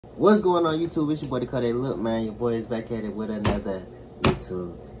What's going on YouTube? It's your boy dcode. Look, man, your boy is back at it with another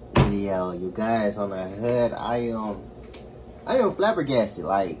YouTube video. You guys, on the hood, I am flabbergasted.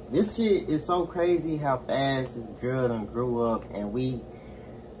 Like, this shit is so crazy how fast this girl done grew up, and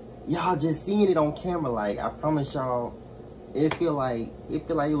y'all just seeing it on camera. Like, I promise y'all, it feel like it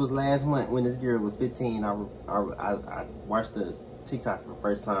was last month when this girl was 15. I watched the TikTok for the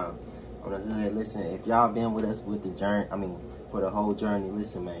first time on the hood. Listen, if y'all been with us with the journey, for the whole journey,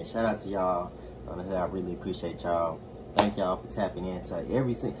 listen, man, shout out to y'all on the hood. I really appreciate y'all. Thank y'all for tapping into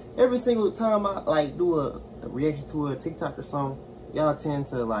every single time I like do a reaction to a TikTok or something. Y'all tend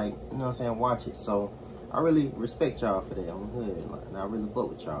to, like, you know what I'm saying, watch it. So I really respect y'all for that on the hood, like, and I really fuck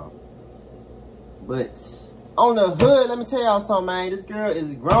with y'all. But on the hood, let me tell y'all something, man. This girl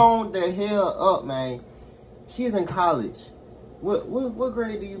is grown the hell up, man. She's in college. What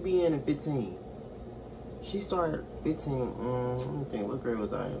grade do you be in 15? She started 15. Let me think. What grade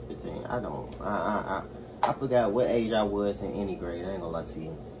was I in 15? I forgot what age I was in any grade. I ain't gonna lie to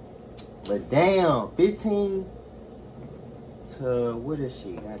you. But damn, 15 to what is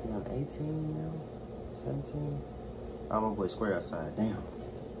she? Goddamn, 18 now? 17? Oh, my boy Square outside. Damn.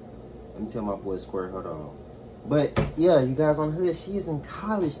 Let me tell my boy Square. Hold on. But yeah, you guys on the hood, she is in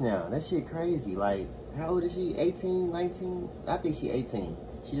college now. That shit crazy. Like, how old is she? 18, 19? I think she 18.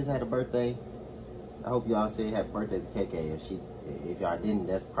 She just had a birthday. I hope y'all say happy birthday to KK. If y'all didn't,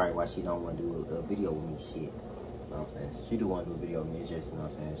 that's probably why she don't want to do a video with me. Shit. You know what I'm saying? She do want to do a video with me. It's just, you know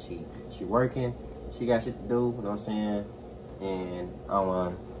what I'm saying? She working. She got shit to do. You know what I'm saying? And I don't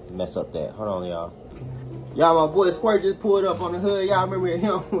want to mess up that. Hold on, y'all. Y'all, my boy Squirt just pulled up on the hood. Y'all remember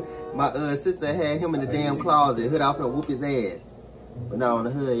him? My sister had him in the damn closet. Hood off and whoop his ass. But now on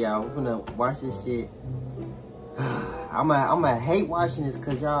the hood, y'all, we're gonna watch this shit. I'ma hate watching this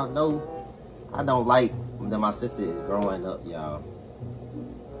because y'all know I don't like that my sister is growing up, y'all.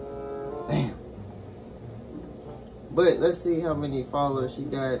 Damn. But let's see how many followers she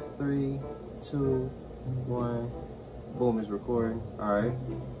got. 3, 2, 1. Boom, it's recording. Alright.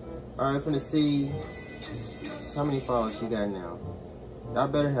 Alright, finna see how many followers she got now. Y'all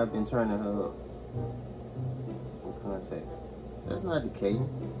better have been turning her up. From context. That's not decaying.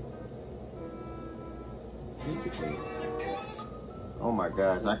 It's decaying. Oh my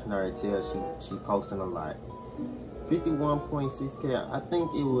gosh, I can already tell she posting a lot. 51.6K. I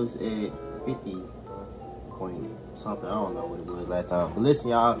think it was at 50 point something. I don't know what it was last time. But listen,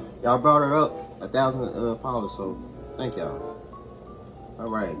 y'all brought her up 1,000 followers, so thank y'all. All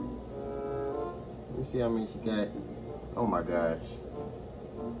right. Let me see how many she got. Oh my gosh.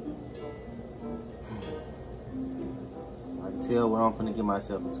 I can tell what I'm finna get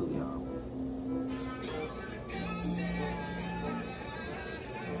myself into, y'all.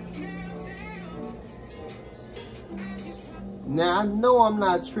 Now, I know I'm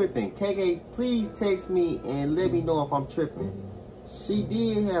not tripping. KK, please text me and let me know if I'm tripping. She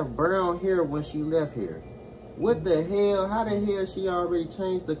did have brown hair when she left here. What the hell? How the hell she already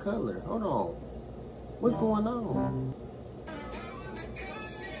changed the color? Hold on. What's going on?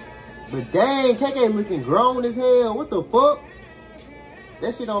 But dang, KK looking grown as hell. What the fuck?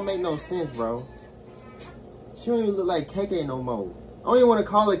 That shit don't make no sense, bro. She don't even look like KK no more. I don't even want to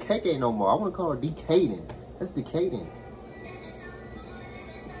call her KK no more. I want to call her decading. That's decading.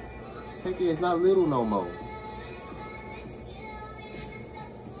 KK is not little no more.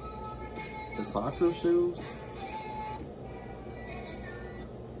 The soccer shoes?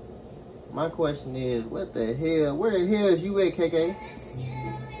 My question is, what the hell? Where the hell is you at, KK?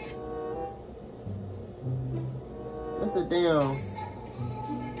 That's the damn...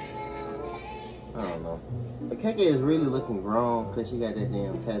 I don't know. But KK is really looking grown because she got that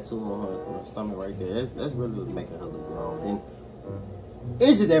damn tattoo on her stomach right there. That's really making her look grown. Then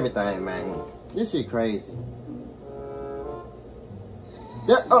it's just everything, man. This shit crazy.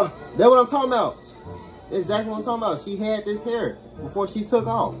 That's what I'm talking about. That's exactly what I'm talking about. She had this hair before she took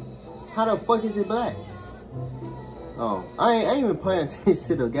off. How the fuck is it black? Oh, I ain't even paying attention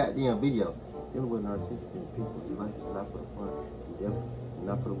to the goddamn video. Dealing with narcissistic people, your life is not for the fun, and definitely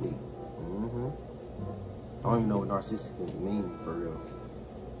not for the weak. I don't even know what narcissistic mean for real.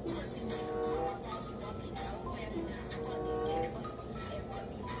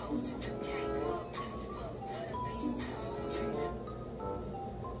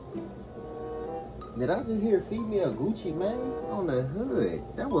 Did I just hear female Gucci Mane on the hood?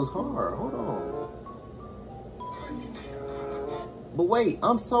 That was hard. Hold on. But wait,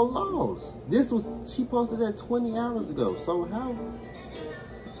 I'm so lost. She posted that 20 hours ago. So how?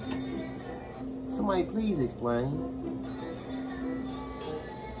 Somebody please explain.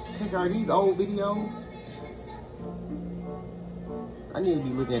 Are these old videos? I need to be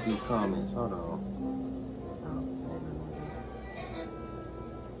looking at these comments. Hold on.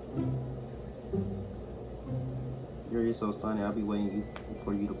 You're so stunning. I'll be waiting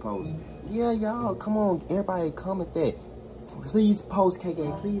for you to post. Yeah, y'all, come on, everybody, comment that. Please post,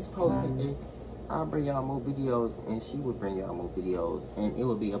 KK. Please post, KK. I'll bring y'all more videos, and she will bring y'all more videos, and it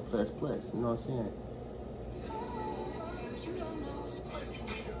will be a plus. You know what I'm saying?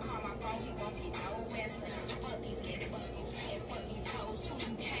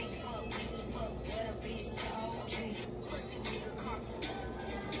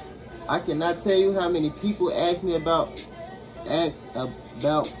 I cannot tell you how many people ask about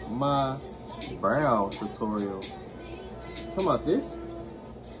my brow tutorial. Talking about this?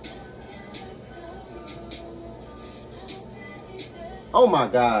 Oh my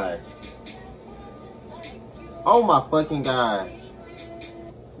god. Oh my fucking god.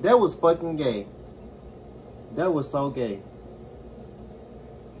 That was fucking gay. That was so gay.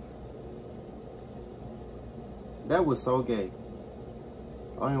 That was so gay.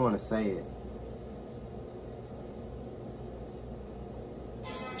 I don't even want to say it.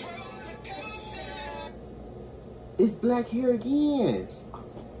 It's black hair again.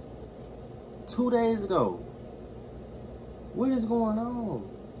 2 days ago. What is going on?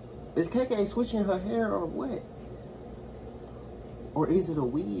 Is KK switching her hair or what? Or is it a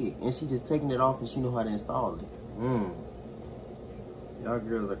wig and she just taking it off and she know how to install it? Y'all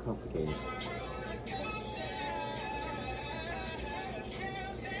girls are complicated.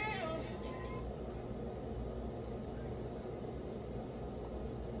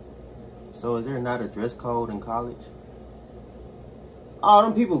 So is there not a dress code in college? Oh,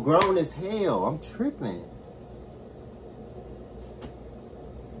 them people grown as hell. I'm tripping.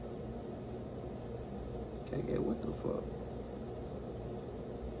 KK, what the fuck?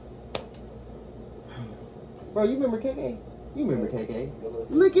 Bro, you remember KK? You remember KK?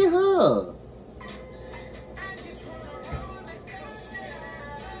 Look at her.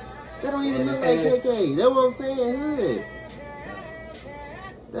 That don't even look like KK. That's what I'm saying. Hood.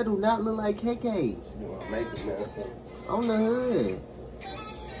 That do not look like KK. On the hood.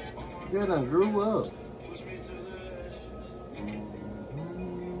 Girl done grew up.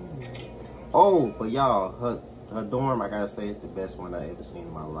 Oh, but y'all, her dorm, I gotta say, is the best one I ever seen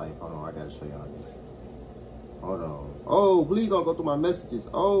in my life. Hold on, I gotta show y'all this. Hold on. Oh, please don't go through my messages.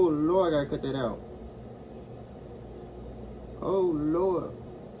 Oh, Lord, I gotta cut that out. Oh, Lord.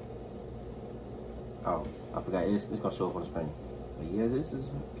 Oh, I forgot. It's gonna show up on the screen. But yeah, this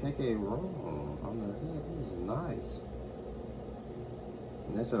is KK wrong on the head. This is nice.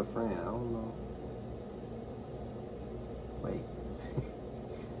 And that's her friend. I don't know. Wait.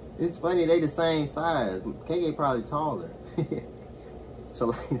 It's funny, they the same size. KK probably taller. So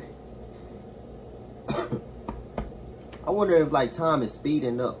like, I wonder if like time is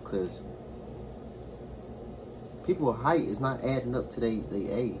speeding up because people's height is not adding up to their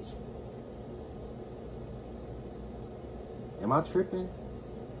age. Am I tripping?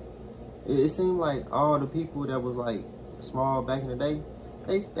 It seemed like all the people that was like small back in the day,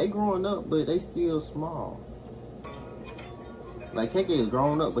 they growing up, but they still small. Like KK is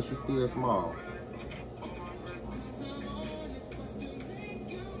grown up, but she's still small.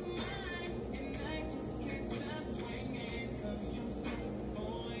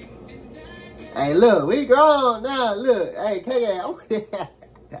 Hey, look, we grown now. Look, hey, KK,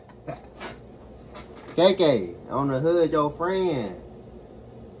 KK, on the hood, your friend.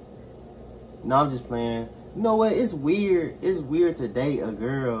 No, I'm just playing. You know what? It's weird. It's weird to date a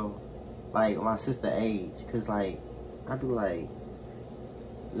girl like my sister age, cause like I'd be like,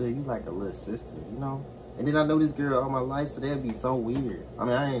 you like a little sister, you know? And then I know this girl all my life, so that'd be so weird. I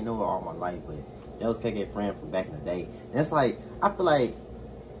mean, I didn't know her all my life, but that was KK friend from back in the day. And it's like, I feel like,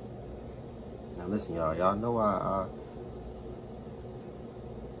 now listen, y'all know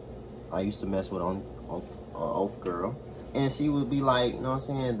I used to mess with off girl, and she would be like, you know what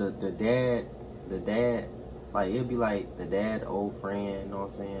I'm saying, the dad, like it'd be like the dad old friend, you know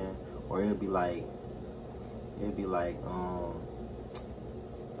what I'm saying, or it'd be like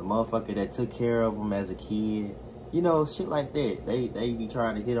the motherfucker that took care of them as a kid, you know, shit like that. They be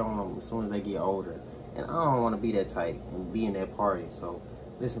trying to hit on them as soon as they get older, and I don't want to be that type and be in that party. So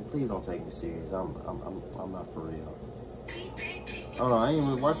listen, please don't take me serious. I'm not for real. Hold on, I ain't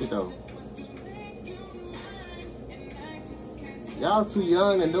even watch it though. Y'all too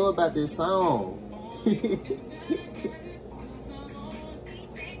young to know about this song.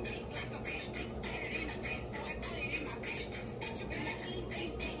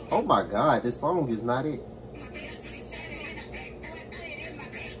 Oh my God, this song is not it.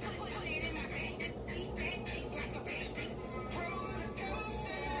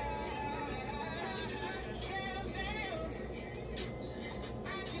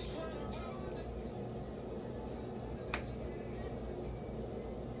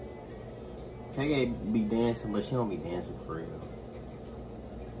 KK be dancing, but she don't be dancing for real.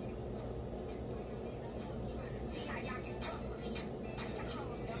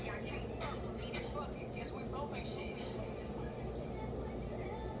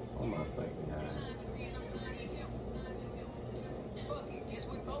 Oh my fucking god.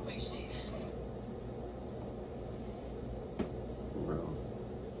 Bro.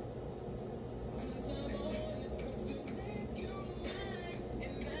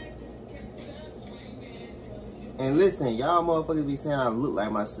 And listen, y'all motherfuckers be saying I look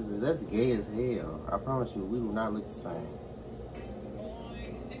like my sister. That's gay as hell. I promise you, we do not look the same.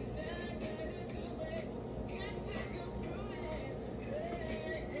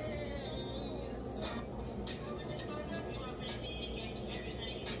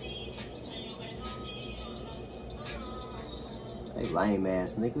 Hey, lame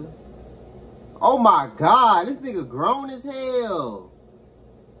ass nigga. Oh my god, this nigga grown as hell.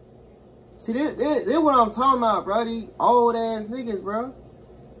 See, this what I'm talking about, bro. These old ass niggas, bro.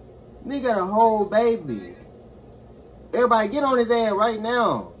 Nigga got a whole baby. Everybody get on his ass right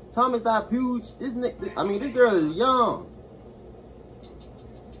now. Thomas huge. This nigga, I mean, this girl is young.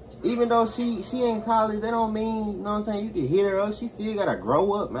 Even though she in college, that don't mean, you know what I'm saying, you can hit her up. She still gotta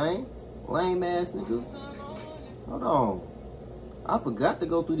grow up, man. Lame ass nigga. Hold on. I forgot to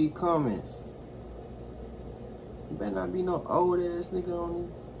go through these comments. You better not be no old ass nigga on me.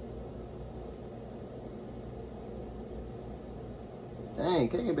 Dang,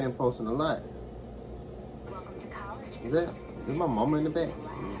 KK been posting a lot. Is my mama in the back?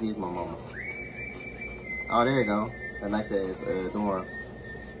 Here's my mama. Oh, there you go. That nice ass dorm.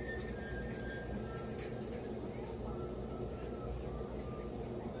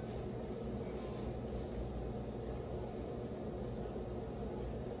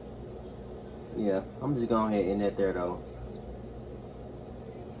 Yeah, I'm just going ahead and end that there though.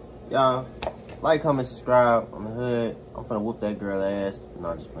 Y'all, like, comment, subscribe. I'm the hood. I'm finna whoop that girl ass. No,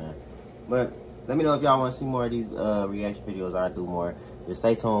 I'm just playing. But let me know if y'all want to see more of these reaction videos. I do more. Just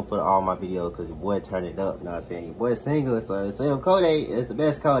stay tuned for all my videos because your boy turned it up. You know what I'm saying? Your boy single, so Code is the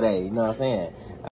best Code. You know what I'm saying?